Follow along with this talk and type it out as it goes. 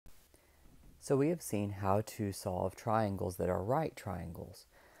So we have seen how to solve triangles that are right triangles.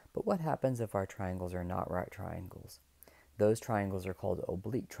 But what happens if our triangles are not right triangles? Those triangles are called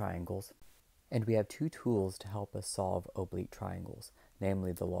oblique triangles, and we have two tools to help us solve oblique triangles,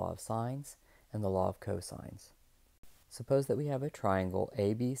 namely the law of sines and the law of cosines. Suppose that we have a triangle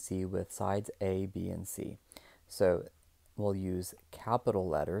ABC with sides A, B, and C. So we'll use capital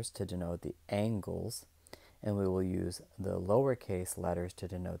letters to denote the angles, and we will use the lowercase letters to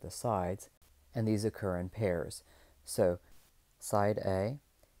denote the sides, and these occur in pairs. So side A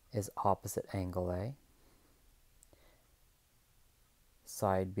is opposite angle A.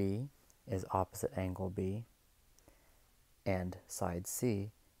 Side B is opposite angle B. And side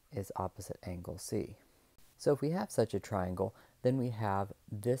C is opposite angle C. So if we have such a triangle, then we have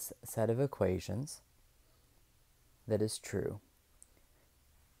this set of equations that is true.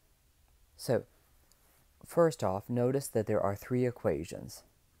 So first off, notice that there are three equations.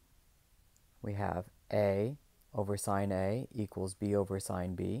 We have A over sine A equals B over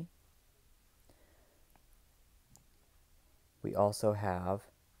sine B. We also have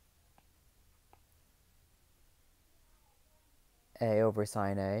A over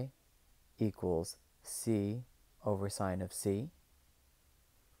sine A equals C over sine of C.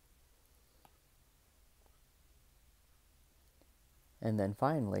 And then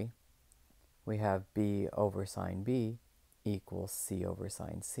finally, we have B over sine B equals C over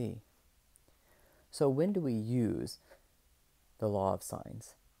sine C. So when do we use the law of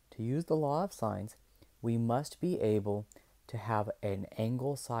sines? To use the law of sines, we must be able to have an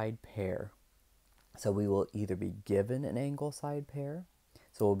angle-side pair. So we will either be given an angle-side pair,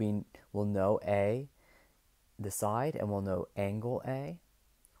 so we'll know A, the side, and we'll know angle A,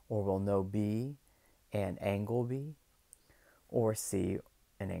 or we'll know B and angle B, or C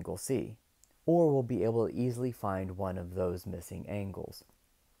and angle C, or we'll be able to easily find one of those missing angles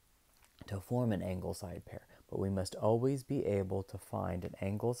to form an angle-side pair. But we must always be able to find an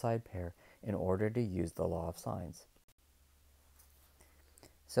angle-side pair in order to use the law of sines.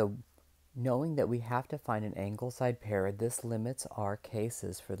 So knowing that we have to find an angle-side pair, this limits our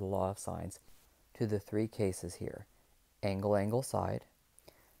cases for the law of sines to the three cases here: angle, angle, side,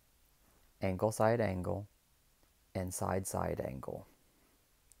 angle, side, angle, and side, side, angle.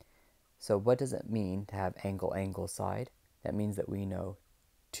 So what does it mean to have angle, angle, side? That means that we know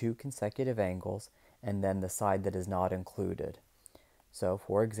two consecutive angles and then the side that is not included. So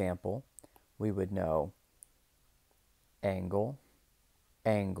for example, we would know angle,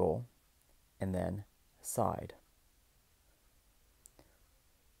 angle, and then side.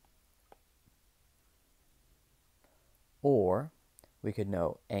 Or we could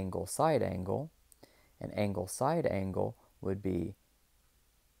know angle, side, angle, and angle, side, angle would be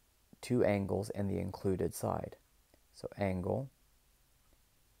two angles and the included side. So angle,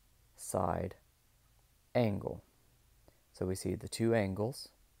 side, angle. So we see the two angles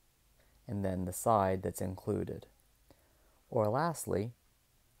and then the side that's included. Or lastly,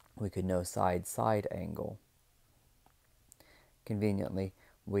 we could know side, side, angle. Conveniently,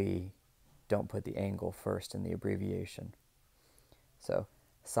 we don't put the angle first in the abbreviation. So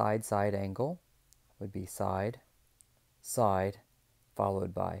side, side, angle would be side, side,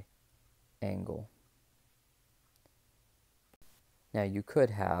 followed by angle. Now you could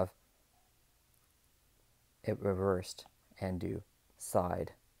have it reversed and do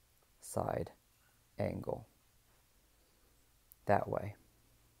side, side, angle. That way.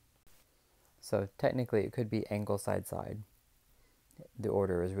 So technically it could be angle, side, side. The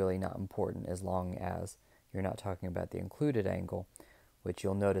order is really not important as long as you're not talking about the included angle, which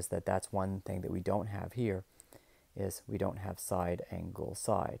you'll notice that that's one thing that we don't have here, is we don't have side, angle,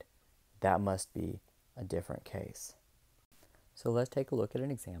 side. That must be a different case. So let's take a look at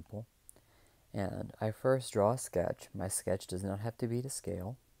an example. And I first draw a sketch. My sketch does not have to be to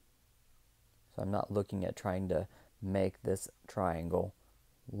scale. So I'm not looking at trying to make this triangle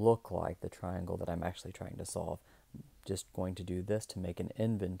look like the triangle that I'm actually trying to solve. I'm just going to do this to make an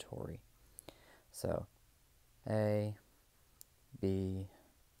inventory. So A, B,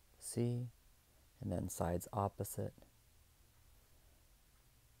 C, and then sides opposite.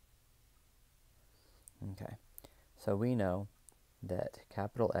 Okay, so we know that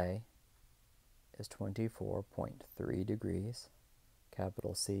capital A is 24.3 degrees,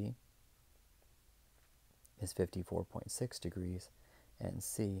 capital C is 54.6 degrees, and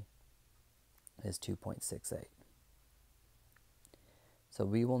C is 2.68. So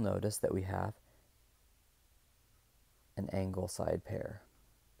we will notice that we have an angle side pair.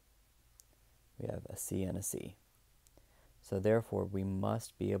 We have a C and a C. So therefore, we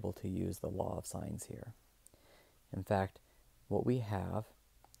must be able to use the law of sines here. In fact, what we have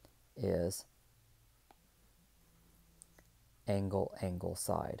is angle, angle,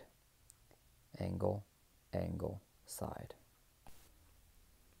 side. Angle, angle, side.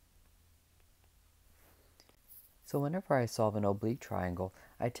 So whenever I solve an oblique triangle,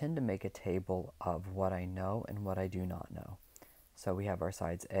 I tend to make a table of what I know and what I do not know. So we have our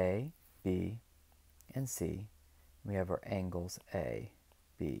sides A, B, and C. We have our angles A,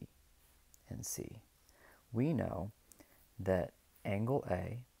 B, and C. We know that angle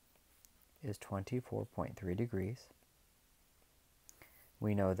A is 24.3 degrees.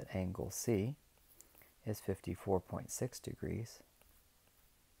 We know that angle C is 54.6 degrees.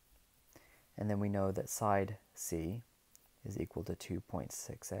 And then we know that side C is equal to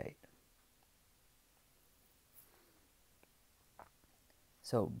 2.68.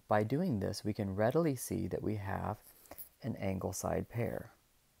 So by doing this, we can readily see that we have an angle side pair.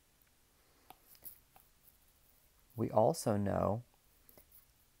 We also know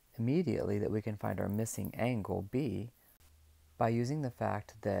immediately that we can find our missing angle B by using the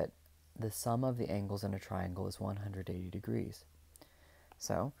fact that the sum of the angles in a triangle is 180 degrees.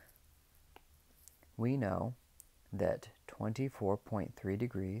 So we know that 24.3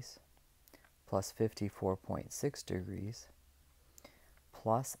 degrees plus 54.6 degrees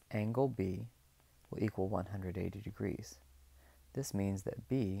plus angle B will equal 180 degrees. This means that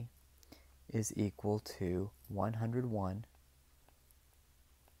B is equal to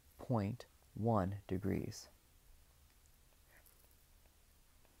 101.1 degrees.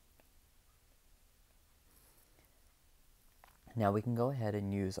 Now we can go ahead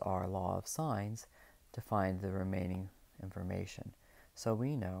and use our law of sines to find the remaining information. So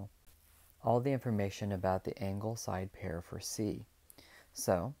we know all the information about the angle side pair for C.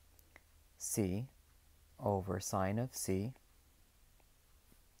 So C over sine of C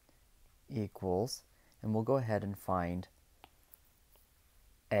equals, and we'll go ahead and find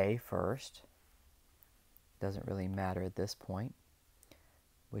A first. Doesn't really matter at this point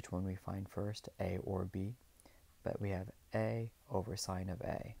which one we find first, A or B, but we have A over sine of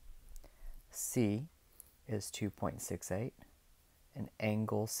A. C is 2.68, and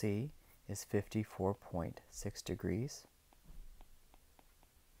angle C is 54.6 degrees.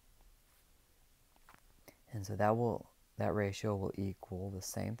 And so that ratio will equal the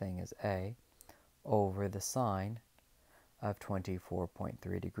same thing as A over the sine of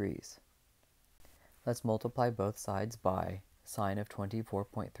 24.3 degrees. Let's multiply both sides by sine of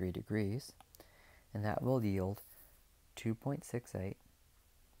 24.3 degrees, and that will yield 2.68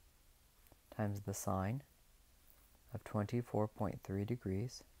 times the sine of 24.3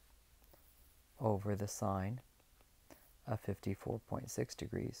 degrees over the sine of 54.6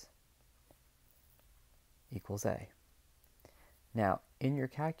 degrees equals A. Now, in your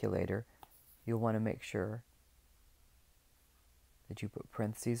calculator, you'll want to make sure that you put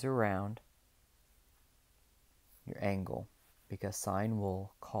parentheses around your angle, because sine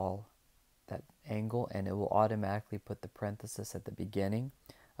will call that angle and it will automatically put the parenthesis at the beginning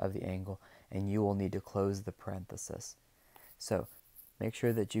of the angle, and you will need to close the parenthesis. So make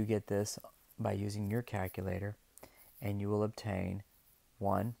sure that you get this by using your calculator, and you will obtain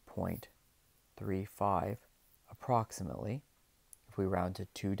 1.35 approximately, if we round to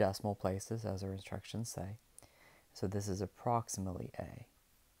 2 decimal places as our instructions say. So this is approximately A.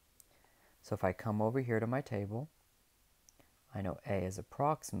 So if I come over here to my table, I know A is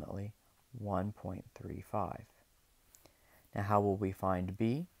approximately 1.35. Now how will we find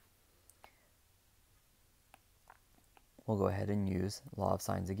B? We'll go ahead and use law of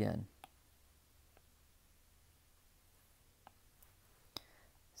sines again.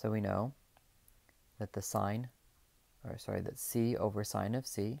 So we know that that C over sine of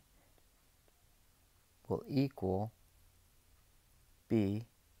C will equal B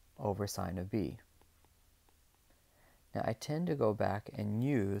over sine of B. Now I tend to go back and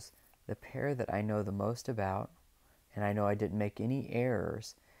use the pair that I know the most about, and I know I didn't make any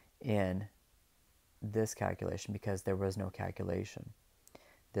errors in this calculation because there was no calculation.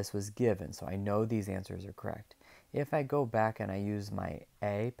 This was given, so I know these answers are correct. If I go back and I use my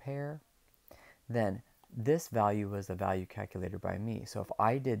A pair, then this value was a value calculated by me. So if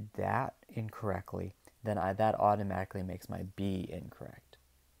I did that incorrectly, then that automatically makes my B incorrect.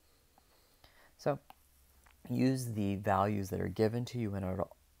 So use the values that are given to you and are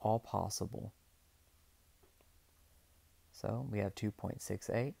all possible. So we have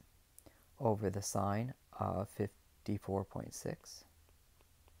 2.68 over the sine of 54.6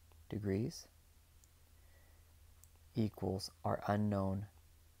 degrees equals our unknown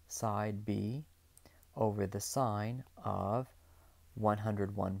side B over the sine of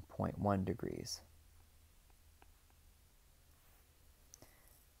 101.1 degrees.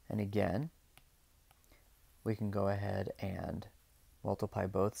 And again, we can go ahead and multiply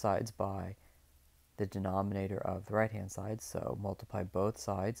both sides by the denominator of the right-hand side. So multiply both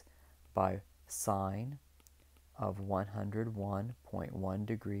sides by sine of 101.1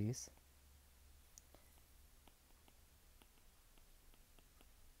 degrees.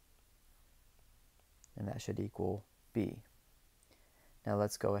 And that should equal b. Now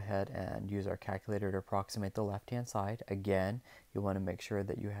let's go ahead and use our calculator to approximate the left-hand side. Again, you want to make sure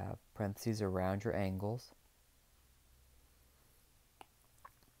that you have parentheses around your angles.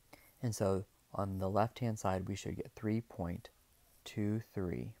 And so on the left-hand side, we should get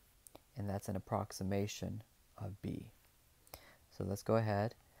 3.23, and that's an approximation of b. So let's go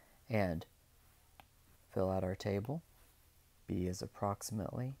ahead and fill out our table. B is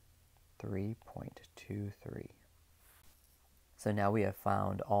approximately 3.23. So now we have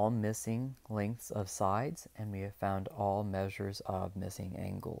found all missing lengths of sides, and we have found all measures of missing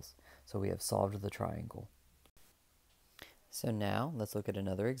angles. So we have solved the triangle. So now let's look at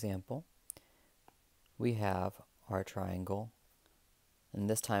another example. We have our triangle, and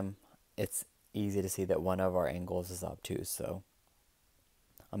this time it's easy to see that one of our angles is obtuse, so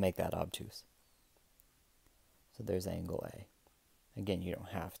I'll make that obtuse. So there's angle A. Again, you don't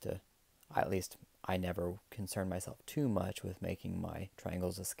have to, at least I never concern myself too much with making my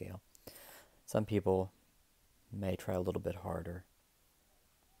triangles a scale. Some people may try a little bit harder,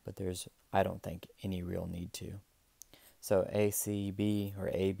 but there's, I don't think, any real need to. So ACB or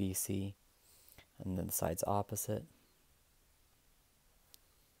ABC, and then the sides opposite.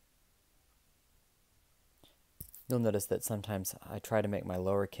 You'll notice that sometimes I try to make my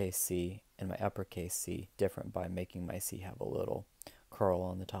lowercase c and my uppercase c different by making my c have a little curl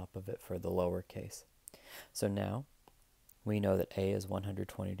on the top of it for the lowercase. So now we know that A is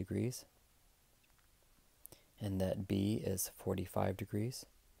 120 degrees and that B is 45 degrees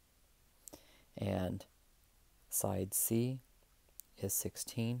and side C is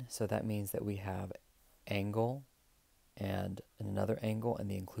 16. So that means that we have angle and another angle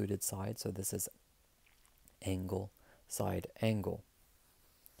and the included side. So this is angle, side, angle.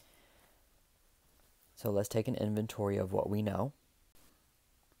 So let's take an inventory of what we know.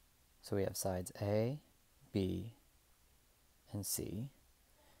 So we have sides A, B, and C,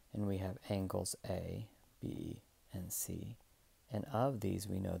 and we have angles A, B, and C. And of these,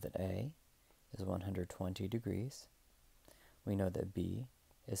 we know that A is 120 degrees. We know that B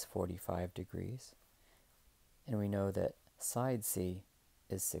is 45 degrees. And we know that side C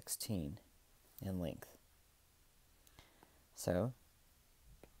is 16 in length. So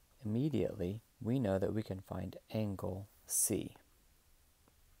immediately, we know that we can find angle C.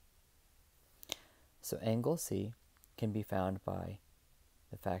 So angle C can be found by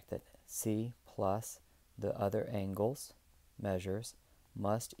the fact that C plus the other angles measures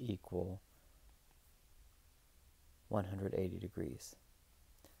must equal 180 degrees.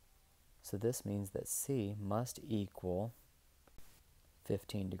 So this means that C must equal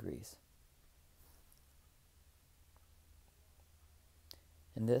 15 degrees.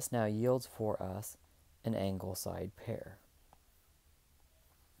 And this now yields for us an angle side pair.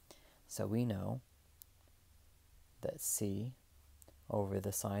 So we know that C over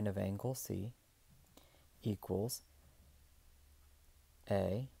the sine of angle C equals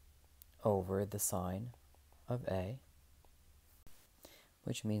A over the sine of A,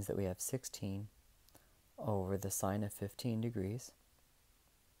 which means that we have 16 over the sine of 15 degrees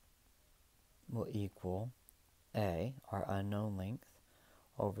will equal A, our unknown length,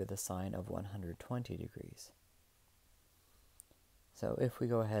 over the sine of 120 degrees. So if we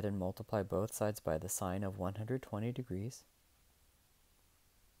go ahead and multiply both sides by the sine of 120 degrees,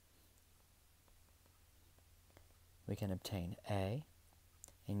 we can obtain A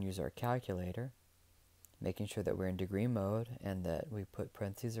and use our calculator, making sure that we're in degree mode and that we put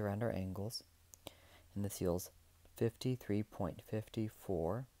parentheses around our angles. And this yields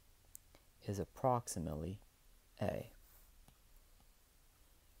 53.54 is approximately A.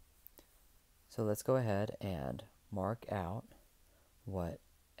 So let's go ahead and mark out what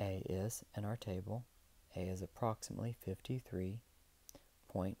A is in our table. A is approximately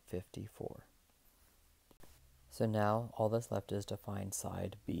 53.54. So now all that's left is to find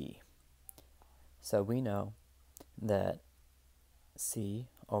side B. So we know that C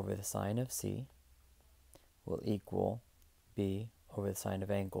over the sine of C will equal B over the sine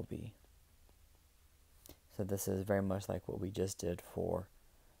of angle B. So this is very much like what we just did for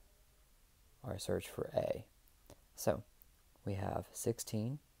our search for A. So we have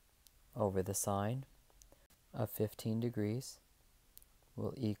 16 over the sine of 15 degrees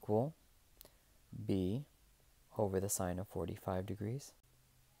will equal B over the sine of 45 degrees.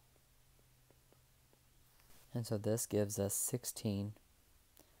 And so this gives us 16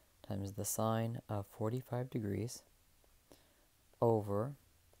 times the sine of 45 degrees over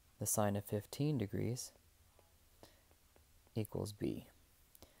the sine of 15 degrees equals b.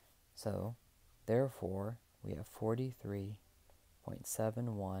 So, therefore, we have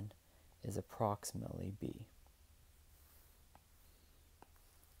 43.71 is approximately b.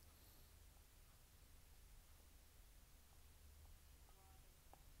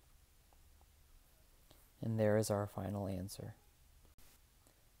 And there is our final answer.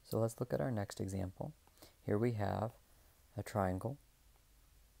 So let's look at our next example. Here we have a triangle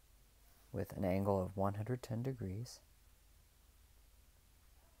with an angle of 110 degrees.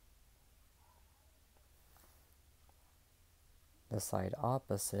 The side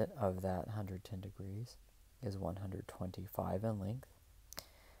opposite of that 110 degrees is 125 in length.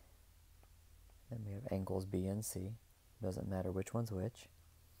 Then we have angles B and C. Doesn't matter which one's which.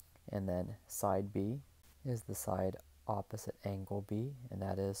 And then side B is the side opposite angle B, and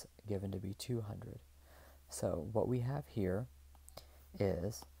that is given to be 200. So what we have here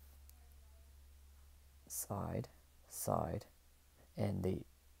is side, side, and the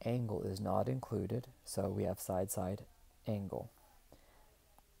angle is not included, so we have side, side, angle.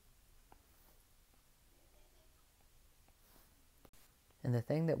 And the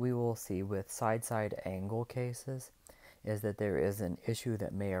thing that we will see with side, side, angle cases is that there is an issue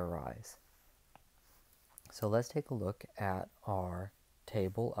that may arise. So let's take a look at our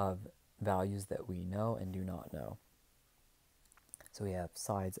table of values that we know and do not know. So we have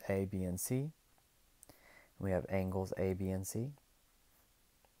sides A, B, and C. We have angles A, B, and C.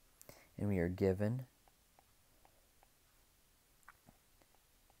 And we are given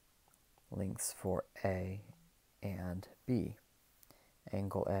lengths for A and B.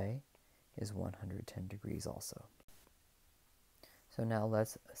 Angle A is 110 degrees also. So now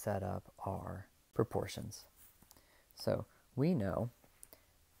let's set up our proportions. So we know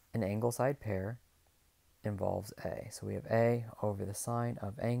an angle side pair involves A. So we have A over the sine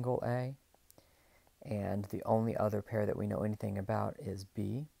of angle A, and the only other pair that we know anything about is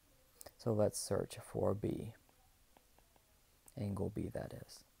B. So let's search for B. Angle B, that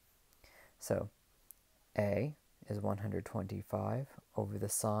is. So A is 125 over the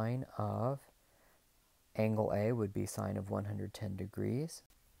sine of angle A would be sine of 110 degrees,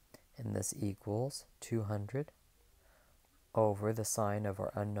 and this equals 200 over the sine of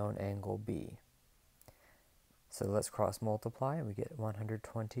our unknown angle B. So let's cross multiply, and we get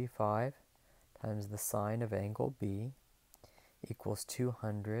 125 times the sine of angle B equals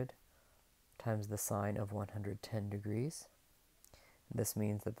 200 times the sine of 110 degrees. This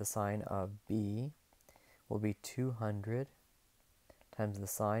means that the sine of B will be 200 times the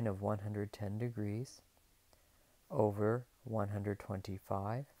sine of 110 degrees over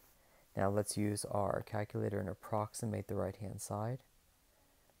 125. Now let's use our calculator and approximate the right-hand side.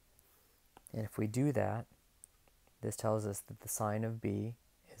 And if we do that, this tells us that the sine of B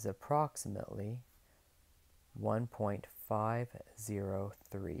is approximately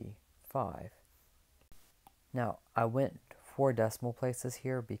 1.5035. Now, I went 4 decimal places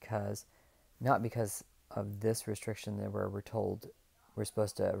here because, not because of this restriction where we're told we're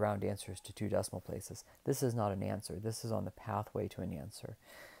supposed to round answers to 2 decimal places. This is not an answer. This is on the pathway to an answer.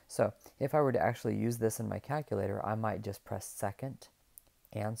 So if I were to actually use this in my calculator, I might just press second,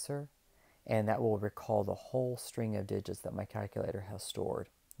 answer, and that will recall the whole string of digits that my calculator has stored,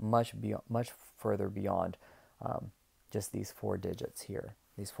 much further beyond just these 4 digits here,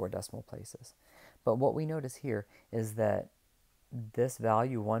 these 4 decimal places. But what we notice here is that this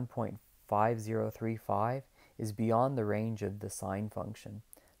value 1.5035 is beyond the range of the sine function.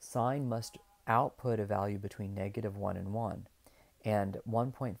 Sine must output a value between -1 and 1, and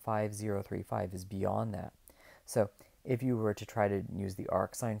 1.5035 is beyond that. So if you were to try to use the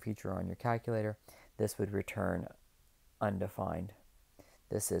arcsine feature on your calculator, this would return undefined.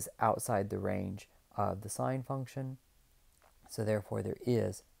 This is outside the range of the sine function, so therefore there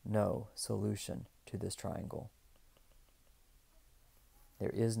is no solution to this triangle. There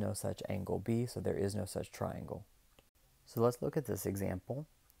is no such angle B, so there is no such triangle. So let's look at this example.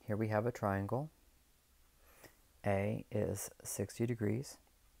 Here we have a triangle. A is 60 degrees.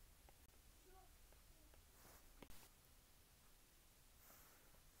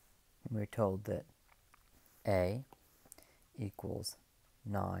 And we're told that A equals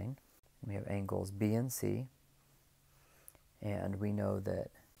 9. We have angles B and C. And we know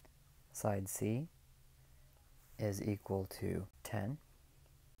that side C is equal to 10.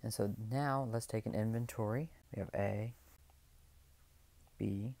 And so now let's take an inventory. We have A,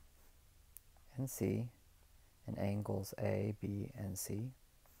 B, and C, and angles A, B, and C.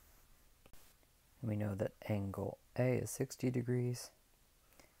 And we know that angle A is 60 degrees,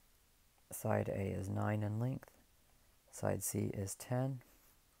 side A is 9 in length, side C is 10,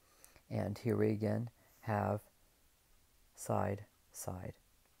 and here we again have side, side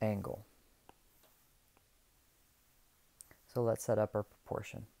angle. So let's set up our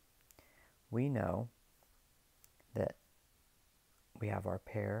proportion. We know that we have our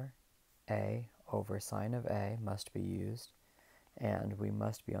pair A over sine of A must be used, and we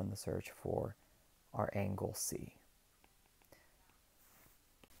must be on the search for our angle C.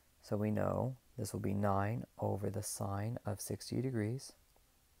 So we know this will be 9 over the sine of 60 degrees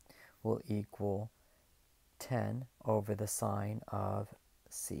will equal 10 over the sine of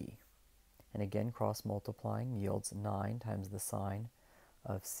C. And again, cross multiplying yields 9 times the sine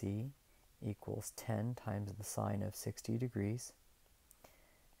of C equals 10 times the sine of 60 degrees.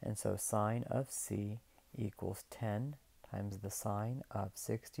 And so sine of C equals 10 times the sine of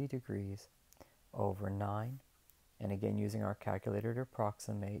 60 degrees over 9. And again, using our calculator to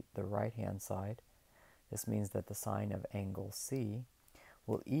approximate the right-hand side, this means that the sine of angle C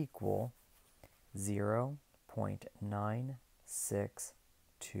will equal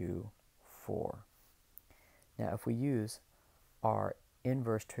 0.9624. Now, if we use our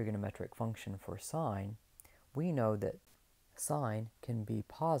inverse trigonometric function for sine, we know that sine can be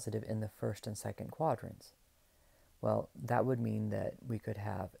positive in the first and second quadrants. Well, that would mean that we could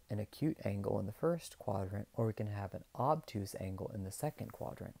have an acute angle in the first quadrant, or we can have an obtuse angle in the second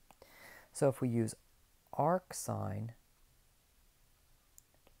quadrant. So if we use arc sine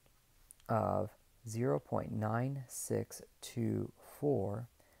of 0.9624,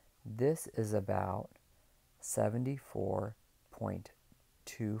 this is about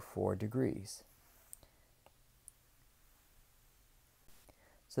 74.24 degrees.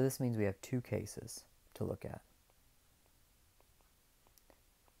 So this means we have two cases to look at.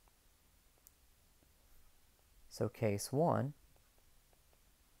 So case 1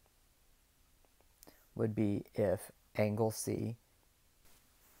 would be if angle C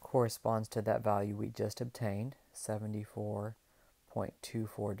corresponds to that value we just obtained,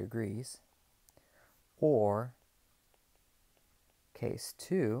 74.24 degrees, or case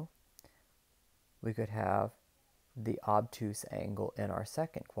 2, we could have the obtuse angle in our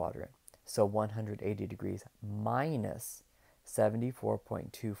second quadrant. So 180 degrees minus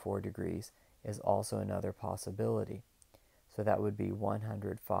 74.24 degrees is also another possibility. So that would be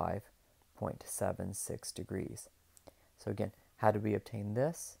 105.76 degrees. So again, how did we obtain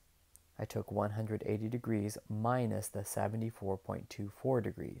this? I took 180 degrees minus the 74.24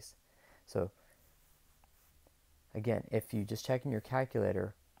 degrees. So again, if you just check in your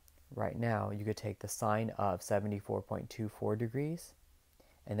calculator right now, you could take the sine of 74.24 degrees,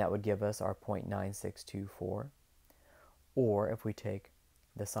 and that would give us our 0.9624. Or if we take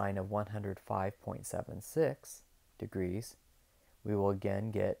the sine of 105.76 degrees, we will again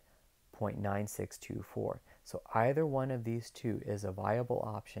get 0.9624. So either one of these two is a viable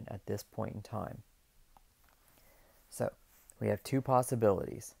option at this point in time. So we have two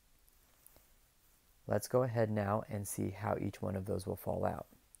possibilities. Let's go ahead now and see how each one of those will fall out.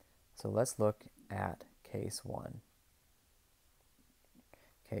 So let's look at case 1.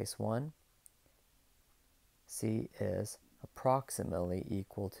 Case 1, C is approximately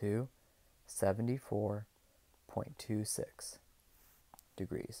equal to 74.26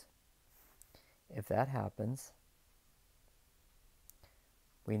 degrees. If that happens,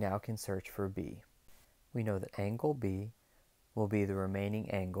 we now can search for B. We know that angle B will be the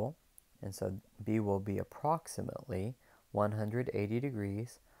remaining angle, and so B will be approximately 180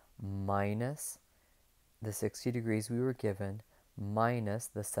 degrees minus the 60 degrees we were given minus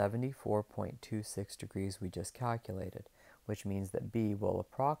the 74.26 degrees we just calculated, which means that B will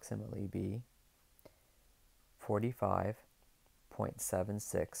approximately be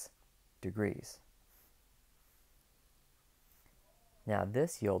 45.76 degrees. Now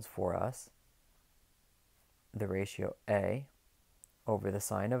this yields for us the ratio A over the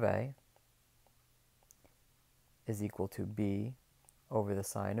sine of A is equal to B over the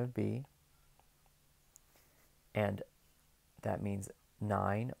sine of B, and that means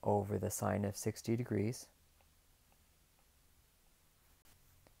 9 over the sine of 60 degrees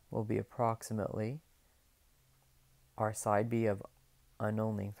will be approximately our side B of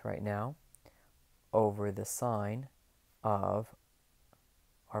unknown length right now over the sine of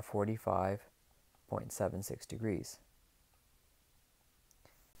our 45.76 degrees.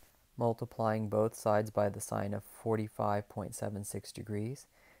 Multiplying both sides by the sine of 45.76 degrees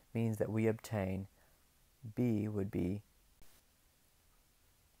means that we obtain B would be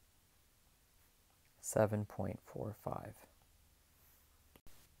 7.45.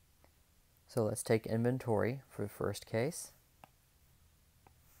 So let's take inventory for the first case.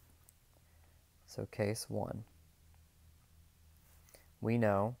 So case 1. We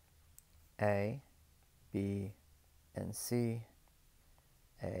know A, B, and C,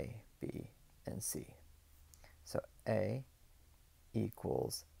 A, B, and C. So A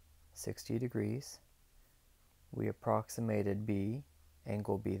equals 60 degrees. We approximated B,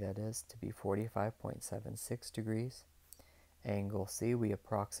 angle B that is, to be 45.76 degrees. Angle C we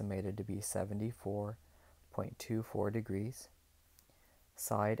approximated to be 74.24 degrees.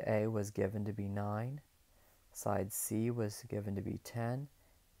 Side A was given to be 9. Side C was given to be 10.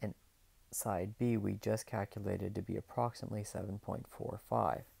 And side B we just calculated to be approximately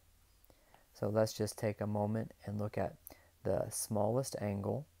 7.45. So let's just take a moment and look at the smallest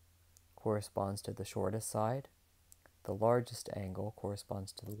angle corresponds to the shortest side. The largest angle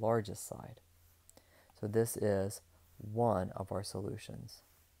corresponds to the largest side. So this is one of our solutions.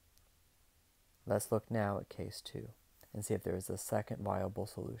 Let's look now at case 2 and see if there is a second viable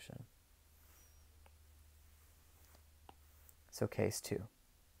solution. So case 2.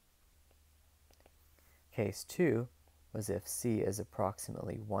 Case 2 was if C is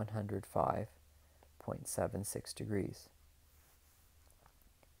approximately 105.76 degrees.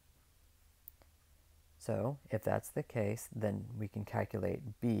 So if that's the case, then we can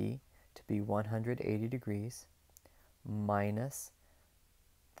calculate B to be 180 degrees minus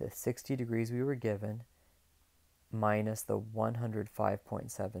the 60 degrees we were given minus the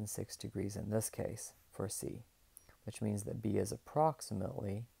 105.76 degrees in this case for C, which means that B is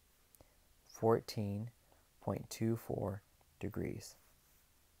approximately 14.24 degrees.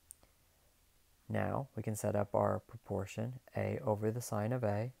 Now we can set up our proportion A over the sine of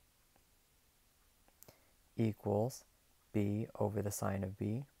A equals B over the sine of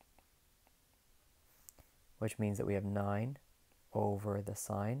B, which means that we have 9 over the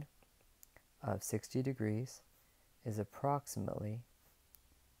sine of 60 degrees is approximately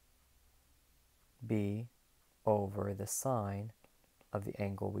B over the sine of the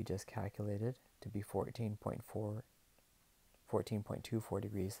angle we just calculated to be 14.24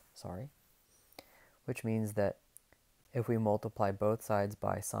 degrees, which means that if we multiply both sides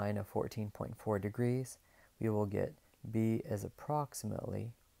by sine of 14.4 degrees, we will get B is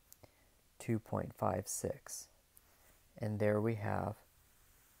approximately 2.56. And there we have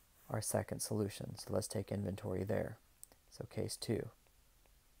our second solution. So let's take inventory there. So case 2.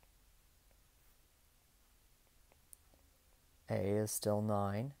 A is still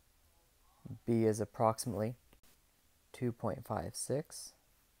 9. B is approximately 2.56.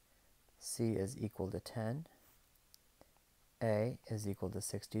 C is equal to 10. A is equal to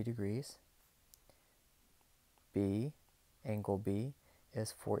 60 degrees. B, angle B,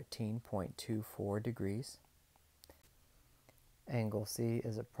 is 14.24 degrees. Angle C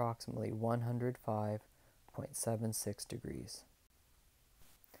is approximately 105.76 degrees.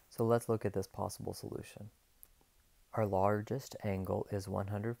 So let's look at this possible solution. Our largest angle is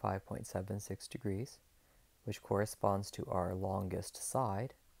 105.76 degrees, which corresponds to our longest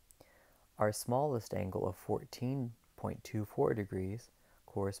side. Our smallest angle of 14.24 degrees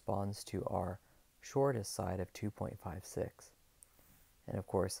corresponds to our shortest side of 2.56. And of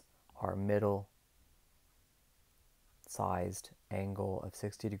course, our middle sized angle of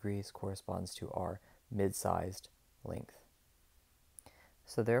 60 degrees corresponds to our mid-sized length.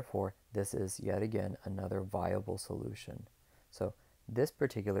 So therefore, this is yet again another viable solution. So this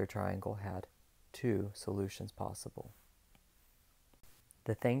particular triangle had 2 solutions possible.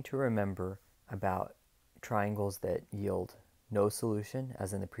 The thing to remember about triangles that yield no solution,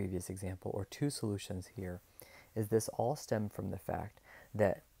 as in the previous example, or 2 solutions here, is this all stemmed from the fact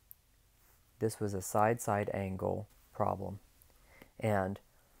that this was a side-side angle problem. And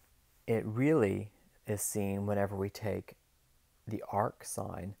it really is seen whenever we take the arc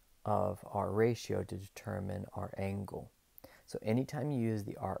sine of our ratio to determine our angle. So anytime you use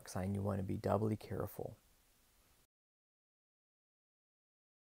the arc sine, you want to be doubly careful.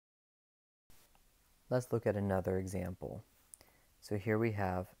 Let's look at another example. So here we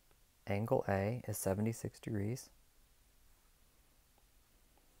have angle A is 76 degrees.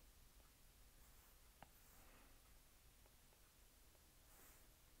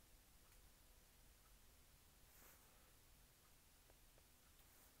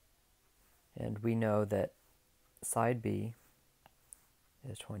 And we know that side B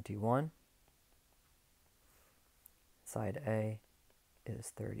is 21. Side A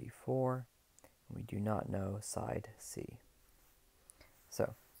is 34. And we do not know side C.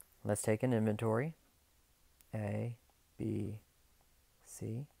 So let's take an inventory. A, B,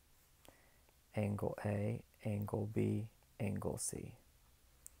 C. Angle A, angle B, angle C.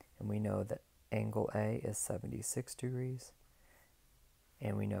 and we know that angle A is 76 degrees,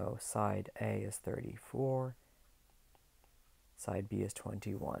 and we know side A is 34, side B is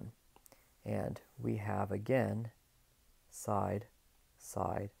 21. And we have, again, side,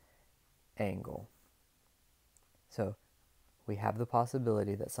 side, angle. So we have the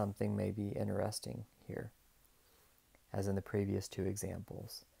possibility that something may be interesting here, as in the previous two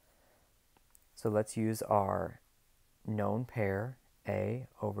examples. So let's use our known pair, A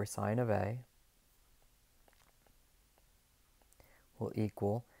over sine of A, will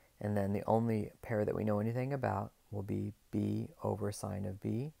equal, and then the only pair that we know anything about will be B over sine of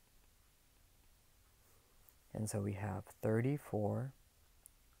B. And so we have 34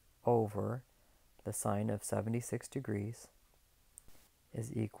 over the sine of 76 degrees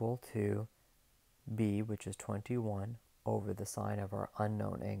is equal to B, which is 21, over the sine of our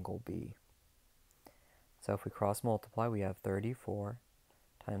unknown angle B. So if we cross multiply, we have 34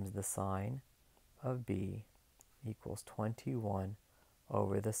 times the sine of B equals 21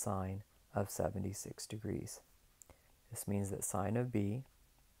 over the sine of 76 degrees. This means that sine of B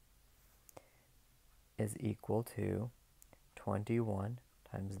is equal to 21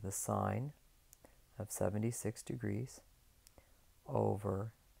 times the sine of 76 degrees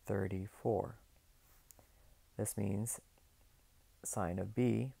over 34. This means sine of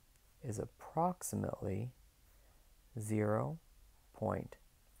B is approximately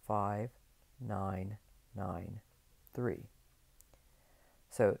 0.5993.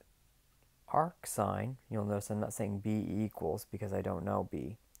 So arc sine, you'll notice I'm not saying B equals because I don't know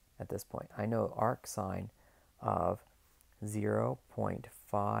B at this point. I know arc sine of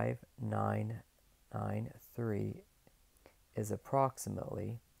 0.5993 is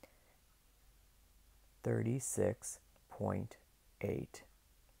approximately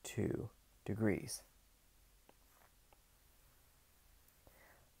 36.82 degrees.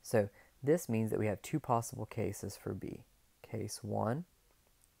 So this means that we have two possible cases for B. Case 1,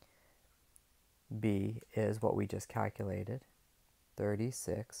 B is what we just calculated,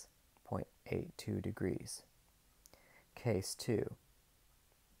 36.82 degrees. Case 2,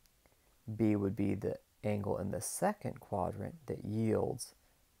 B would be the angle in the second quadrant that yields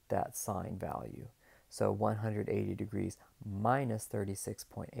that sine value. So 180 degrees minus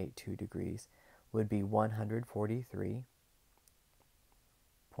 36.82 degrees would be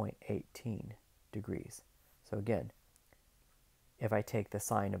 143.18 degrees. So again, if I take the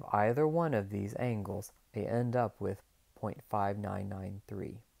sine of either one of these angles, I end up with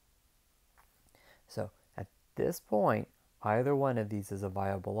 0.5993. So at this point, either one of these is a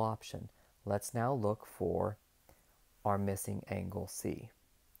viable option. Let's now look for our missing angle C.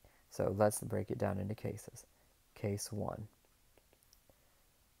 So let's break it down into cases. Case 1,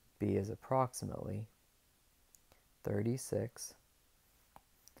 B is approximately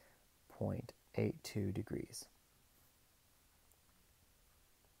 36.82 degrees.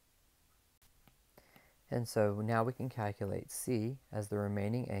 And so now we can calculate C as the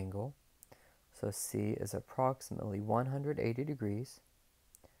remaining angle. So C is approximately 180 degrees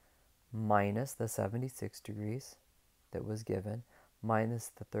minus the 76 degrees that was given,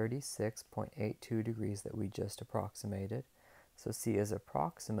 minus the 36.82 degrees that we just approximated. So C is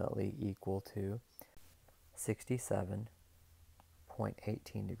approximately equal to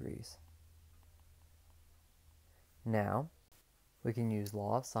 67.18 degrees. Now, we can use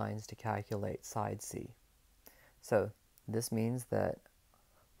law of sines to calculate side C. So this means that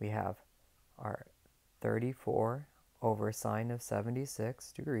we have our 34 over sine of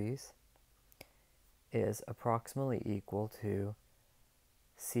 76 degrees is approximately equal to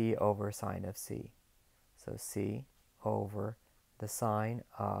C over sine of C. So C over the sine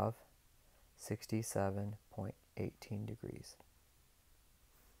of 67.18 degrees.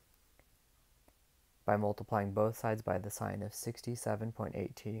 By multiplying both sides by the sine of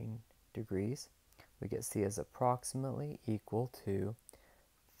 67.18 degrees, we get C is approximately equal to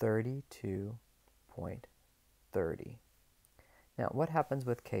 32.30. Now, what happens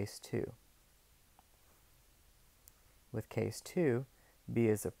with case 2? With case 2, B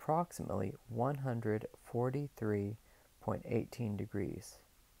is approximately 143.18 degrees,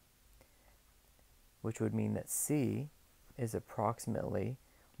 which would mean that C is approximately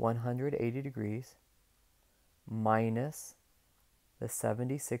 180 degrees minus the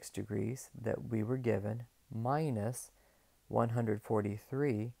 76 degrees that we were given minus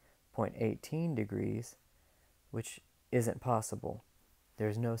 143.18 degrees, which isn't possible.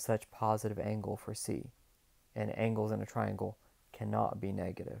 There's no such positive angle for C, and angles in a triangle cannot be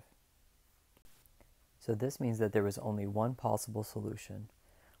negative. So this means that there was only one possible solution,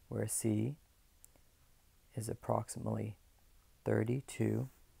 where C is approximately 32.30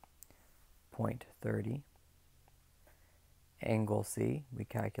 0.30. Angle C we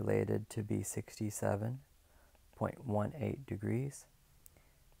calculated to be 67.18 degrees.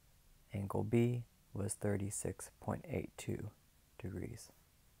 Angle B was 36.82 degrees.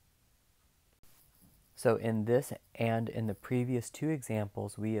 So in this and in the previous two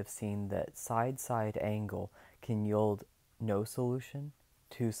examples, we have seen that side-side angle can yield no solution,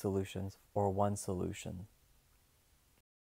 two solutions, or one solution.